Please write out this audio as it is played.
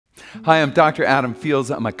Hi, I'm Dr. Adam Fields.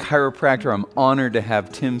 I'm a chiropractor. I'm honored to have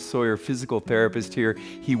Tim Sawyer, physical therapist here.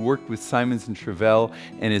 He worked with Simons and Travell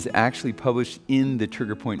and is actually published in the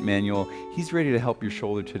Trigger Point Manual. He's ready to help your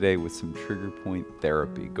shoulder today with some trigger point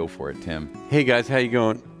therapy. Go for it, Tim. Hey guys, how you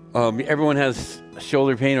going? Everyone has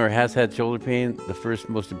shoulder pain or has had shoulder pain. The first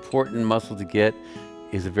most important muscle to get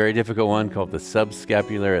is a very difficult one called the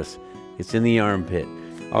subscapularis. It's in the armpit.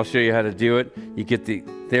 I'll show you how to do it. You get the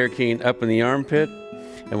Theracane up in the armpit,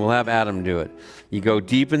 and we'll have Adam do it. You go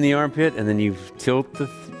deep in the armpit, and then you tilt the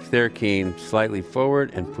Theracane slightly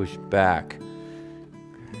forward and push back.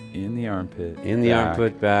 In the armpit. In the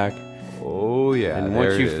armpit, back. Oh, yeah. And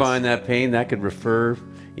once you find that pain, that could refer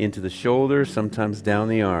into the shoulder, sometimes down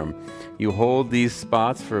the arm. You hold these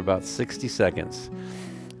spots for about 60 seconds.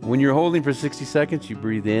 When you're holding for 60 seconds, you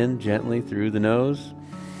breathe in gently through the nose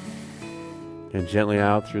and gently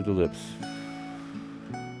out through the lips.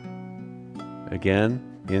 Again,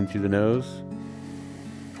 in through the nose,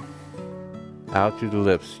 out through the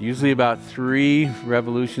lips. Usually about 3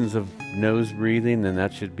 revolutions of nose breathing, and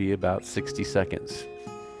that should be about 60 seconds.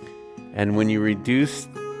 And when you reduce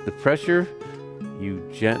the pressure, you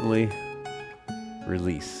gently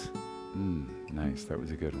release. Nice, that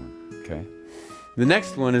was a good one. Okay. The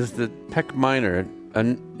next one is the pec minor,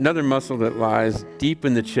 another muscle that lies deep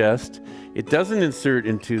in the chest. It doesn't insert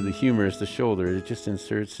into the humerus, the shoulder, it just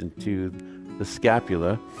inserts into the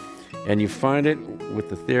scapula. And you find it with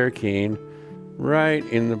the Theracane right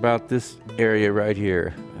in about this area right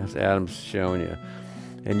here, as Adam's showing you.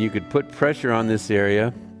 And you could put pressure on this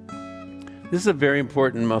area. This is a very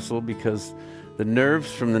important muscle because the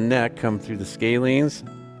nerves from the neck come through the scalenes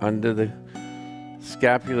under the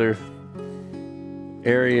scapular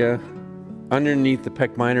area underneath the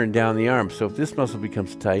pec minor and down the arm. So if this muscle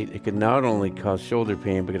becomes tight, it can not only cause shoulder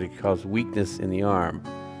pain, but it can cause weakness in the arm.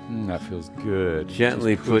 That feels good.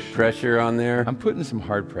 Gently put pressure on there. I'm putting some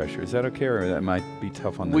hard pressure. Is that okay, or that might be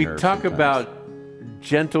tough on the We nerves talk sometimes? about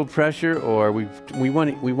gentle pressure, or we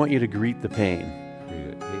want you to greet the pain. Greet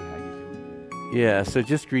it. Hey, how you doing? Yeah, so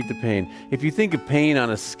just greet the pain. If you think of pain on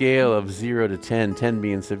a scale of 0 to 10, 10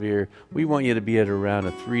 being severe, we want you to be at around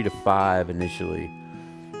a 3 to 5 initially.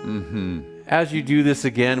 As you do this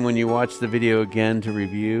again, when you watch the video again to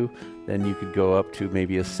review, then you could go up to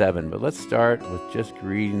maybe a 7. But let's start with just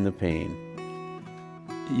greeting the pain.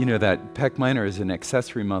 You know, that pec minor is an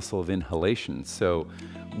accessory muscle of inhalation. So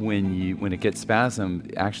when it gets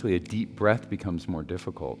spasmed, actually a deep breath becomes more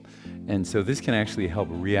difficult. And so this can actually help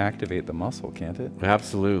reactivate the muscle, can't it?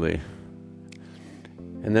 Absolutely.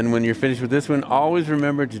 And then when you're finished with this one, always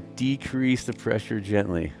remember to decrease the pressure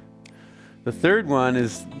gently. The third one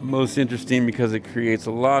is most interesting because it creates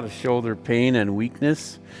a lot of shoulder pain and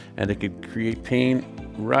weakness, and it could create pain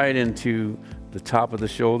right into the top of the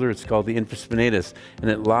shoulder. It's called the infraspinatus, and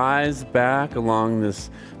it lies back along this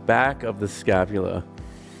back of the scapula.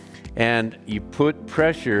 And you put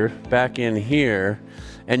pressure back in here,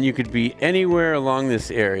 and you could be anywhere along this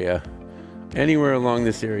area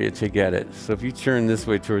to get it. So if you turn this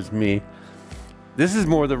way towards me, this is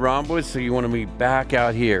more the rhomboid, so you want to be back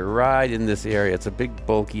out here, right in this area. It's a big,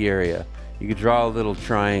 bulky area. You could draw a little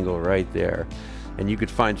triangle right there. And you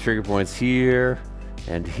could find trigger points here,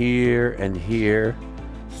 and here, and here.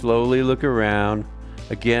 Slowly look around.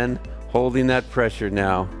 Again, holding that pressure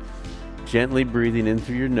now. Gently breathing in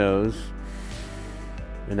through your nose,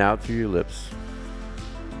 and out through your lips.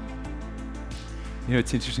 You know,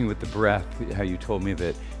 it's interesting with the breath, how you told me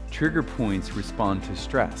that trigger points respond to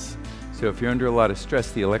stress. So if you're under a lot of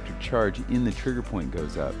stress, the electric charge in the trigger point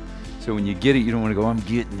goes up. So when you get it, you don't want to go, I'm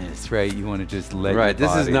getting this, right? You want to just let Right, your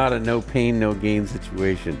this is body. not a no pain, no gain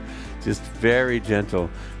situation. Just very gentle.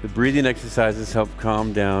 The breathing exercises help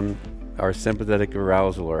calm down our sympathetic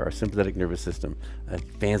arousal, or our sympathetic nervous system, a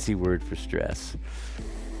fancy word for stress.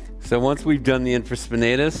 So once we've done the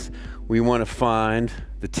infraspinatus, we want to find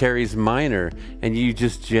the teres minor, and you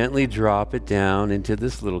just gently drop it down into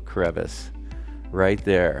this little crevice right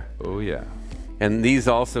there. Oh yeah. And these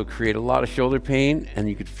also create a lot of shoulder pain, and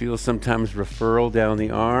you could feel sometimes referral down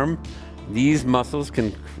the arm. These muscles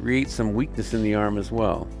can create some weakness in the arm as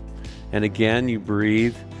well. And again, you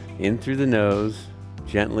breathe in through the nose,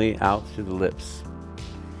 gently out through the lips.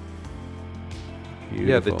 Beautiful.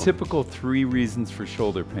 Yeah, the typical 3 reasons for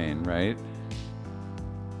shoulder pain, right?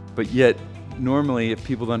 But yet, normally, if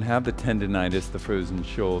people don't have the tendinitis, the frozen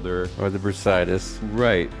shoulder, Or the bursitis.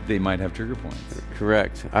 right, they might have trigger points.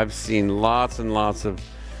 Correct. I've seen lots and lots of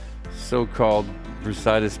so-called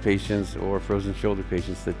bursitis patients or frozen shoulder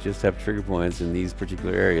patients that just have trigger points in these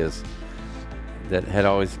particular areas that had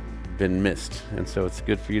always been missed. And so it's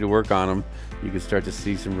good for you to work on them. You can start to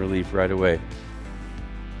see some relief right away.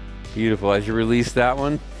 Beautiful. As you release that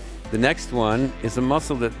one, the next one is a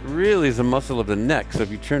muscle that really is a muscle of the neck. So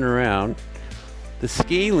if you turn around, the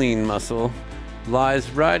scalene muscle lies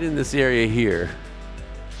right in this area here.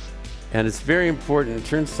 And it's very important.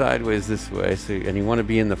 Turn sideways this way, and you want to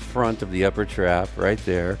be in the front of the upper trap, right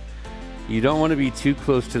there. You don't want to be too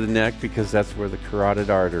close to the neck because that's where the carotid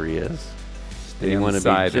artery is. You want to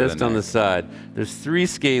be just on the side. There's 3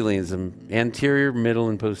 scalenes, anterior, middle,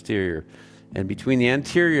 and posterior. And between the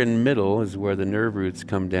anterior and middle is where the nerve roots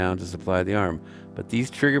come down to supply the arm. But these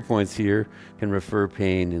trigger points here can refer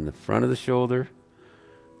pain in the front of the shoulder,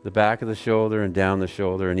 the back of the shoulder, and down the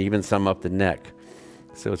shoulder, and even some up the neck.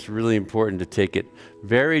 So it's really important to take it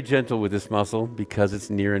very gentle with this muscle because it's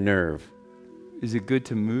near a nerve. Is it good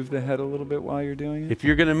to move the head a little bit while you're doing it? If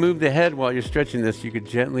you're going to move the head while you're stretching this, you could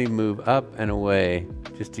gently move up and away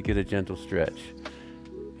just to get a gentle stretch.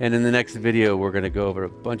 And in the next video, we're going to go over a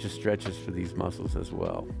bunch of stretches for these muscles as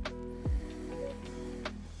well.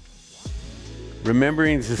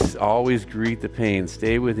 Remembering to always greet the pain.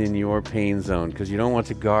 Stay within your pain zone because you don't want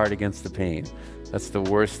to guard against the pain. That's the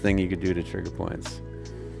worst thing you could do to trigger points.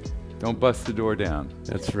 Don't bust the door down.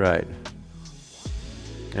 That's right.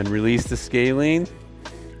 And release the scalene.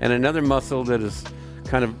 And another muscle that is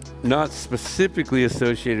kind of not specifically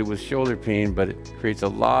associated with shoulder pain, but it creates a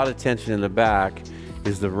lot of tension in the back,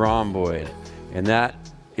 is the rhomboid. And that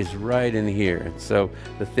is right in here. So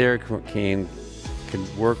the Theracane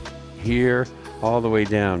can work here all the way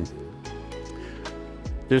down.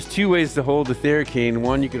 There's 2 ways to hold the Theracane.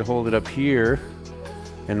 One, you could hold it up here,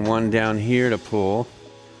 and one down here to pull.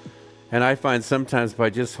 And I find sometimes by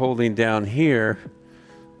just holding down here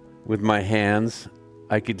with my hands,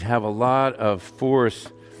 I could have a lot of force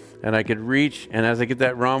and I could reach, and as I get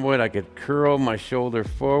that rhomboid, I could curl my shoulder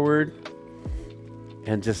forward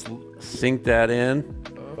and just sink that in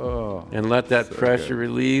and let that pressure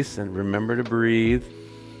release, and remember to breathe.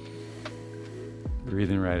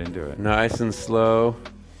 Breathing right into it. Nice and slow.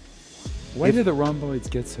 Why do the rhomboids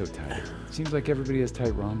get so tight? It seems like everybody has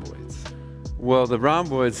tight rhomboids. Well, the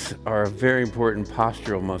rhomboids are a very important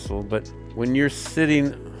postural muscle, but when you're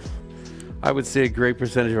sitting, I would say a great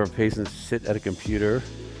percentage of our patients sit at a computer,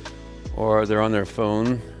 or they're on their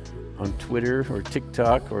phone, on Twitter or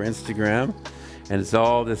TikTok or Instagram, and it's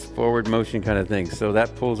all this forward motion kind of thing. So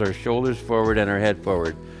that pulls our shoulders forward and our head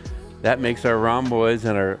forward. That makes our rhomboids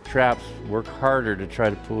and our traps work harder to try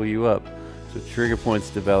to pull you up. So trigger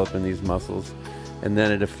points develop in these muscles, and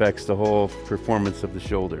then it affects the whole performance of the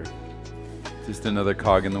shoulder. Just another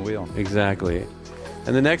cog in the wheel. Exactly.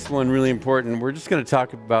 And the next one, really important, we're just going to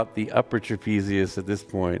talk about the upper trapezius at this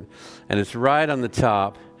point. And it's right on the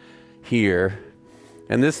top here.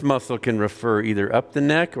 And this muscle can refer either up the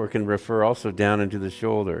neck or can refer also down into the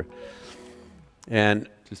shoulder. And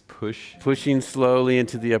just pushing slowly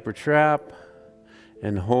into the upper trap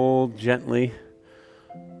and hold gently.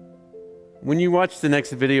 When you watch the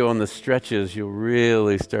next video on the stretches, you'll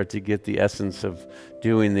really start to get the essence of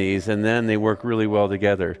doing these, and then they work really well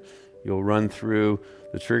together. You'll run through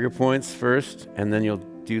the trigger points first, and then you'll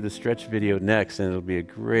do the stretch video next, and it'll be a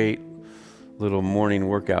great little morning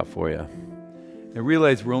workout for you. I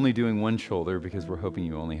realize we're only doing one shoulder because we're hoping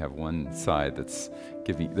you only have one side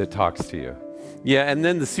that talks to you. Yeah, and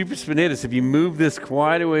then the supraspinatus, if you move this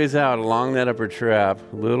quite a ways out along that upper trap,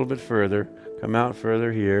 a little bit further, come out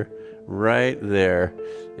further here, right there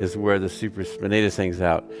is where the supraspinatus hangs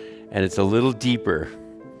out. And it's a little deeper.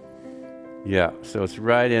 Yeah, so it's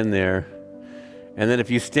right in there. And then if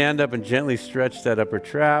you stand up and gently stretch that upper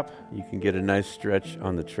trap, you can get a nice stretch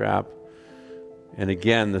on the trap. And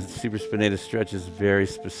again, the supraspinatus stretch is very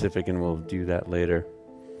specific, and we'll do that later.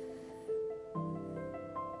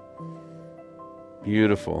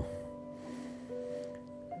 Beautiful.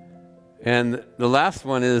 And the last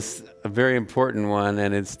one is a very important one,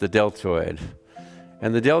 and it's the deltoid.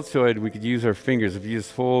 And the deltoid, we could use our fingers. If you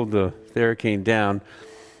just hold the Theracane down,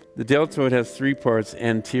 the deltoid has 3 parts: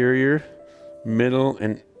 anterior, middle,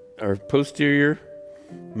 or posterior,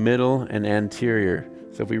 middle, and anterior.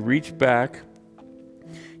 So if we reach back,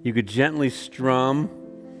 you could gently strum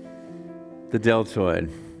the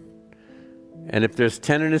deltoid. And if there's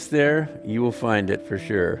tenderness there, you will find it for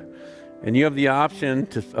sure. And you have the option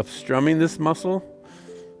of strumming this muscle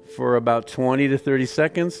for about 20 to 30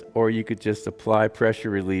 seconds, or you could just apply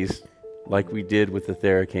pressure release like we did with the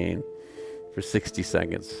Theracane for 60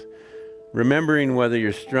 seconds. Remembering whether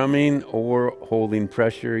you're strumming or holding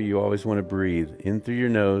pressure, you always want to breathe in through your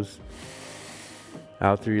nose,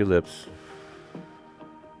 out through your lips.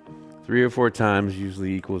 3 or 4 times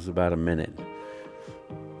usually equals about a minute.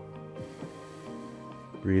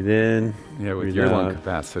 Breathe in. Yeah, with breathe your out. lung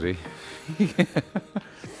capacity.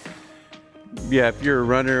 Yeah, if you're a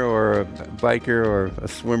runner or a biker or a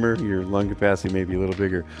swimmer, your lung capacity may be a little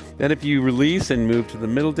bigger. Then if you release and move to the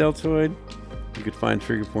middle deltoid, you could find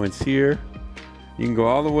trigger points here. You can go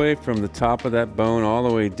all the way from the top of that bone all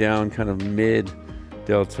the way down kind of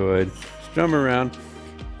mid-deltoid. Strum around.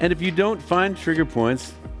 And if you don't find trigger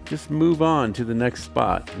points, just move on to the next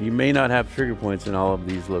spot. You may not have trigger points in all of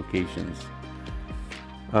these locations.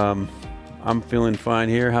 I'm feeling fine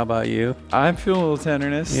here. How about you? I'm feeling a little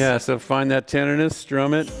tenderness. Yeah, so find that tenderness,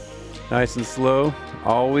 strum it, nice and slow.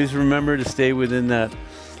 Always remember to stay within that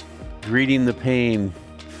greeting the pain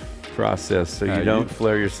process so you don't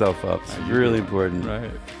flare yourself up. It's really important. Right.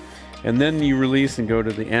 And then you release and go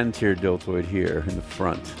to the anterior deltoid here in the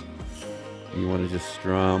front. You want to just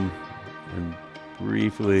strum and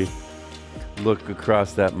briefly look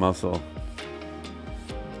across that muscle.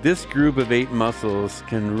 This group of 8 muscles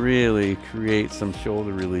can really create some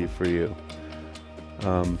shoulder relief for you.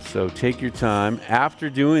 So take your time. After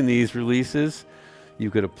doing these releases, you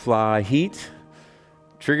could apply heat.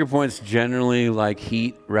 Trigger points generally like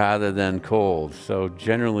heat rather than cold. So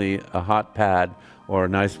generally a hot pad or a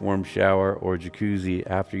nice warm shower or jacuzzi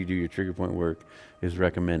after you do your trigger point work is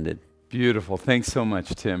recommended. Beautiful. Thanks so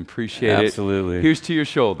much, Tim. Appreciate it. Absolutely. Here's to your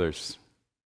shoulders.